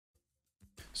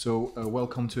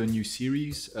Welcome to a new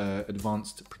series,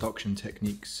 Advanced Production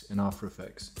Techniques in After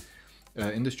Effects.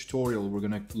 In this tutorial, we're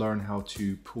going to learn how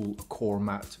to pull a core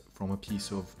matte from a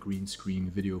piece of green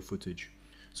screen video footage.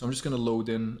 So I'm just going to load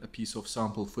in a piece of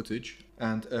sample footage,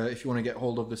 and if you want to get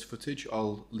hold of this footage,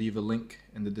 I'll leave a link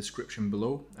in the description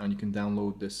below and you can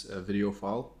download this video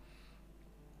file.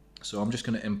 So I'm just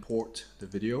going to import the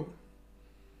video.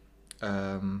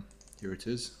 Here it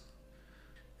is.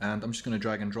 And I'm just going to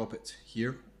drag and drop it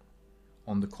here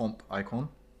on the comp icon.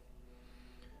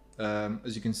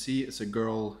 As you can see, it's a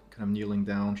girl kind of kneeling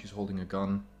down, she's holding a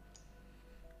gun.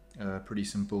 Pretty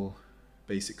simple,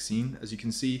 basic scene. As you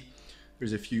can see,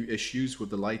 there's a few issues with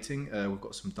the lighting. We've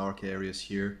got some dark areas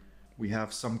here. We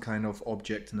have some kind of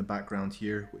object in the background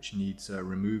here which needs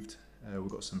removed.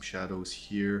 We've got some shadows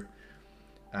here,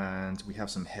 and we have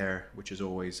some hair, which is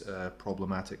always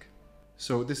problematic.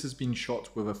 So this has been shot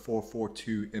with a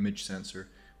 442 image sensor,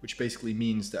 which basically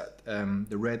means that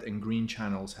the red and green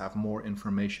channels have more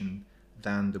information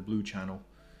than the blue channel.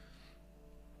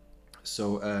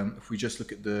 So if we just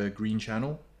look at the green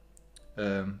channel,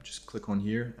 just click on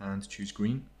here and choose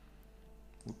green.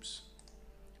 Whoops.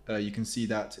 You can see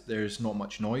that there's not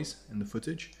much noise in the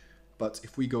footage, but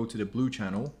if we go to the blue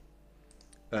channel,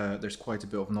 there's quite a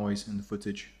bit of noise in the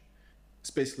footage. It's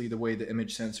basically the way the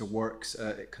image sensor works.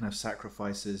 It kind of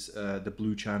sacrifices the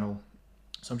blue channel.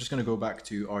 So I'm just going to go back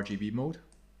to RGB mode.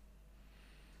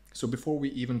 So before we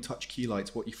even touch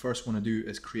Keylight, what you first want to do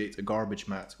is create a garbage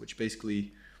matte, which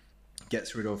basically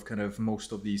gets rid of kind of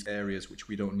most of these areas which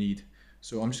we don't need.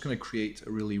 So I'm just going to create a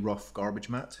really rough garbage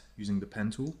matte using the pen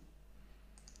tool.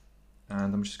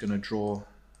 And I'm just going to draw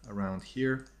around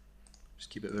here.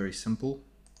 Just keep it very simple.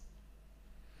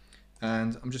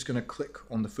 And I'm just going to click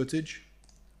on the footage,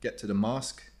 get to the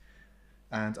mask,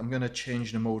 and I'm going to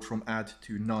change the mode from add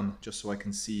to none just so I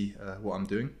can see what I'm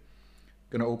doing. I'm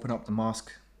going to open up the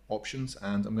mask options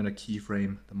and I'm going to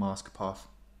keyframe the mask path.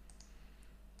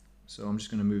 So I'm just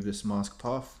going to move this mask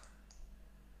path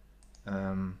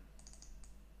over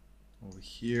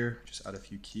here, just add a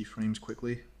few keyframes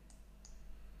quickly.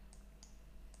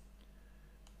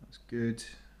 That's good.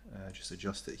 Just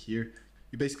adjust it here.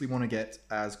 You basically want to get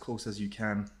as close as you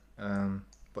can,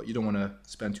 but you don't want to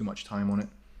spend too much time on it.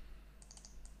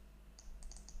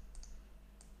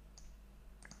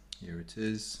 Here it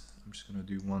is. I'm just going to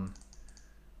do one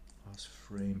last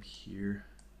frame here,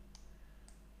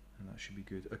 and that should be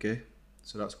good. Okay,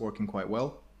 so that's working quite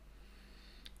well.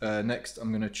 Next, I'm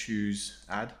going to choose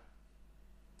Add.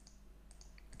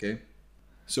 Okay,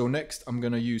 so next I'm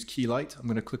going to use Keylight. I'm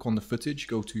going to click on the footage,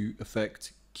 go to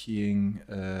Effect, Keying,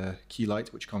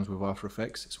 Keylight, which comes with After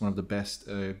Effects. It's one of the best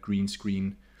green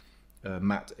screen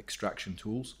matte extraction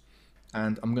tools.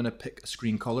 And I'm going to pick a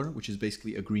screen color, which is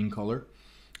basically a green color.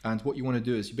 And what you want to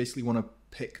do is you basically want to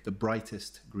pick the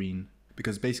brightest green,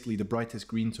 because basically the brightest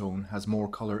green tone has more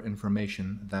color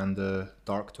information than the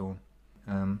dark tone.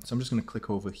 So I'm just going to click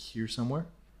over here somewhere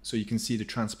so you can see the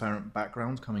transparent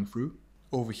background coming through.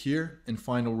 Over here in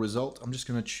final result, I'm just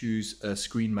going to choose a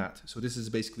screen matte. So this is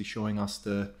basically showing us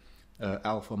the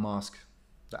alpha mask,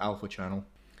 the alpha channel.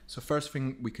 So first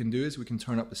thing we can do is we can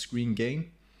turn up the screen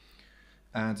gain.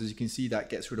 And as you can see,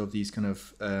 that gets rid of these kind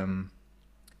of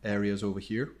areas over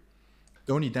here.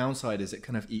 The only downside is it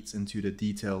kind of eats into the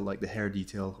detail, like the hair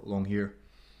detail along here.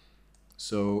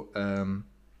 So I'm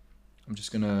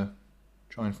just going to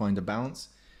try and find a balance.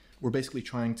 We're basically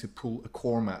trying to pull a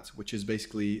core matte, which is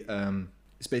basically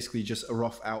it's basically just a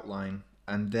rough outline,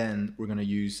 and then we're going to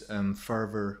use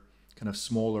further kind of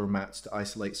smaller mattes to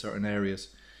isolate certain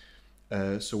areas.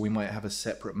 So we might have a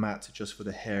separate matte just for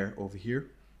the hair over here,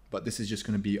 but this is just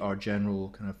going to be our general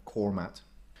kind of core matte.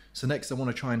 So next I want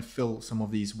to try and fill some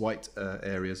of these white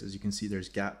areas. As you can see, there's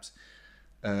gaps.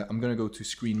 I'm going to go to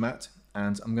screen matte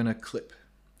and I'm going to clip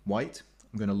white.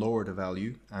 I'm going to lower the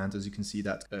value, and as you can see,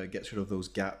 that gets rid of those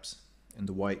gaps in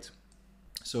the white.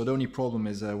 So the only problem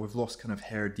is we've lost kind of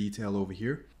hair detail over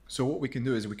here. So what we can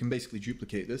do is we can basically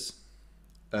duplicate this.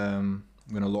 I'm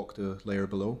going to lock the layer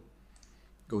below,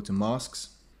 go to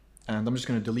masks, and I'm just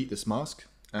going to delete this mask,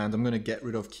 and I'm going to get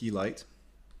rid of Keylight.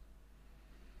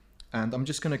 And I'm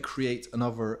just going to create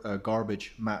another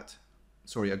garbage matte,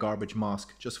 sorry, a garbage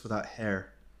mask just for that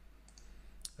hair.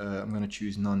 I'm going to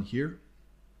choose none here.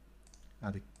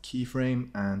 Add a keyframe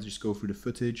and just go through the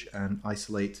footage and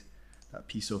isolate that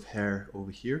piece of hair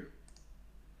over here.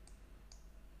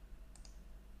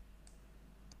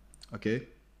 Okay,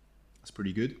 that's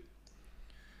pretty good.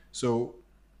 So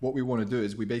what we want to do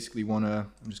is we basically want to,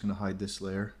 I'm just going to hide this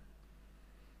layer,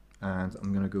 and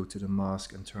I'm going to go to the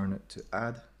mask and turn it to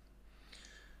add.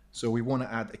 So we want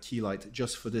to add a Keylight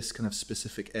just for this kind of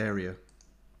specific area.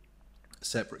 a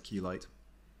separate key light.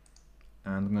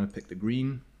 And I'm going to pick the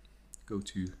green, go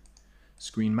to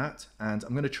screen matte, and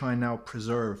I'm going to try and now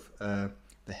preserve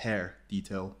the hair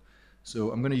detail.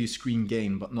 So I'm going to use screen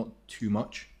gain, but not too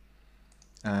much.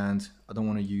 And I don't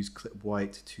want to use clip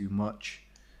white too much.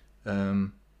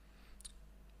 You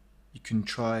can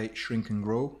try shrink and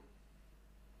grow.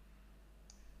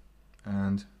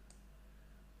 And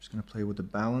I'm just going to play with the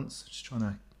balance, just trying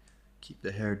to keep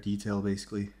the hair detail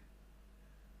basically.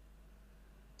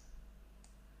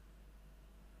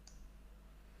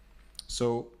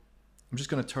 So I'm just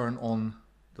going to turn on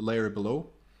the layer below.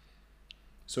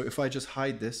 So if I just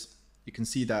hide this, you can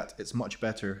see that it's much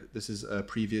better. This is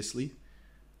previously,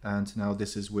 and now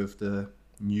this is with the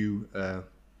new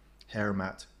hair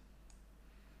matte.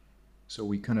 So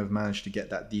we kind of managed to get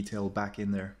that detail back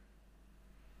in there.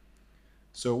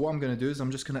 So what I'm going to do is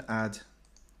I'm just going to add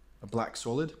a black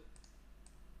solid,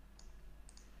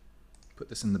 put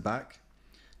this in the back,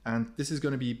 and this is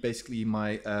going to be basically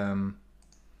my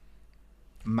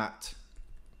matte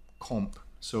comp.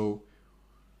 So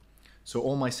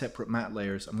all my separate matte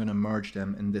layers, I'm going to merge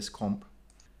them in this comp.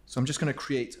 So I'm just going to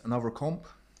create another comp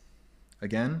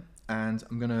again, and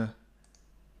I'm going to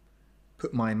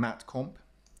put my matte comp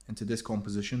into this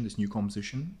composition, this new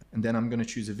composition, and then I'm going to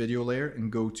choose a video layer and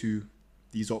go to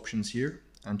these options here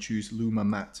and choose Luma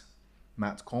matte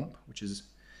comp, which is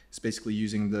it's basically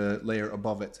using the layer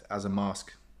above it as a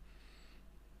mask.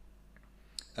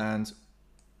 And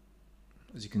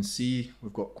as you can see,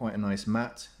 we've got quite a nice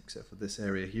matte, except for this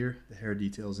area here, the hair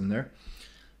details in there.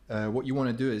 What you want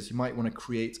to do is you might want to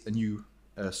create a new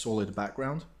solid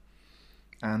background.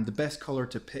 And the best color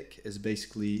to pick is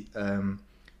basically,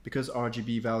 because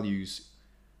RGB values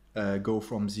go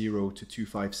from 0 to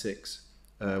 256,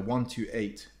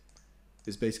 128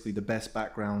 is basically the best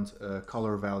background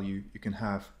color value you can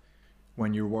have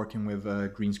when you're working with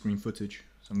green screen footage.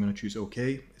 So I'm going to choose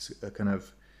OK. It's a kind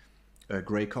of a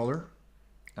gray color,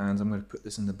 and I'm going to put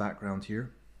this in the background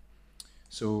here.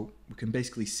 So we can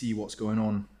basically see what's going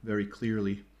on very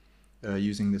clearly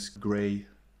using this gray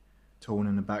tone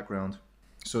in the background.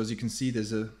 So as you can see,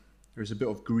 there's a bit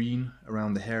of green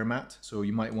around the hair matte. So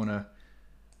you might want to,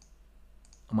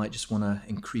 I might just want to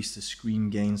increase the screen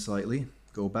gain slightly.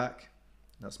 Go back.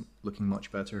 That's looking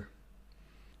much better.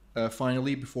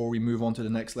 Finally, before we move on to the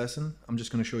next lesson, I'm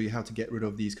just going to show you how to get rid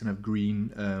of these kind of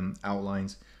green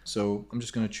outlines. So I'm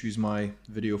just going to choose my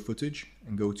video footage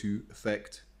and go to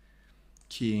Effect,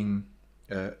 Keying,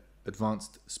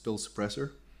 Advanced Spill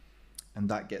Suppressor, and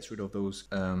that gets rid of those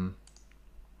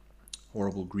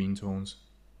horrible green tones.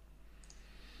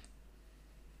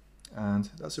 And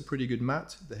that's a pretty good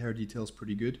matte. The hair detail's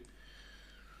pretty good.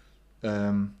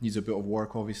 Needs a bit of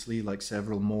work, obviously, like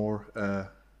several more.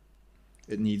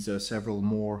 It needs several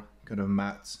more kind of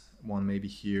mattes. One maybe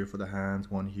here for the hand,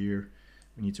 one here.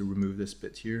 We need to remove this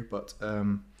bit here, but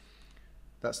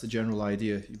that's the general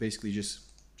idea. You basically just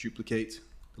duplicate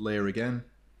the layer again,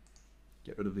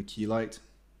 get rid of the key light,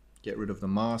 get rid of the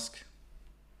mask,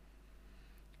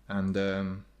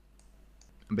 and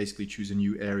basically choose a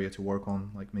new area to work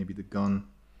on, like maybe the gun.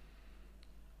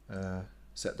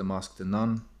 Set the mask to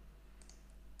none.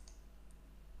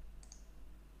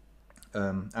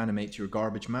 Animate your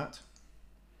garbage matte.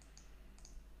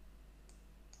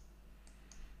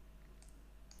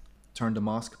 Turn the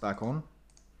mask back on,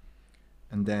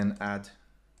 and then add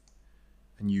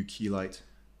a new key light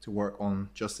to work on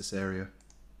just this area.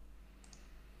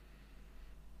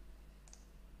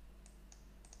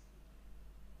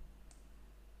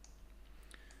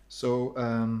 So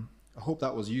I hope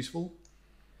that was useful.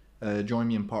 Join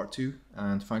me in part 2,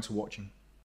 and thanks for watching.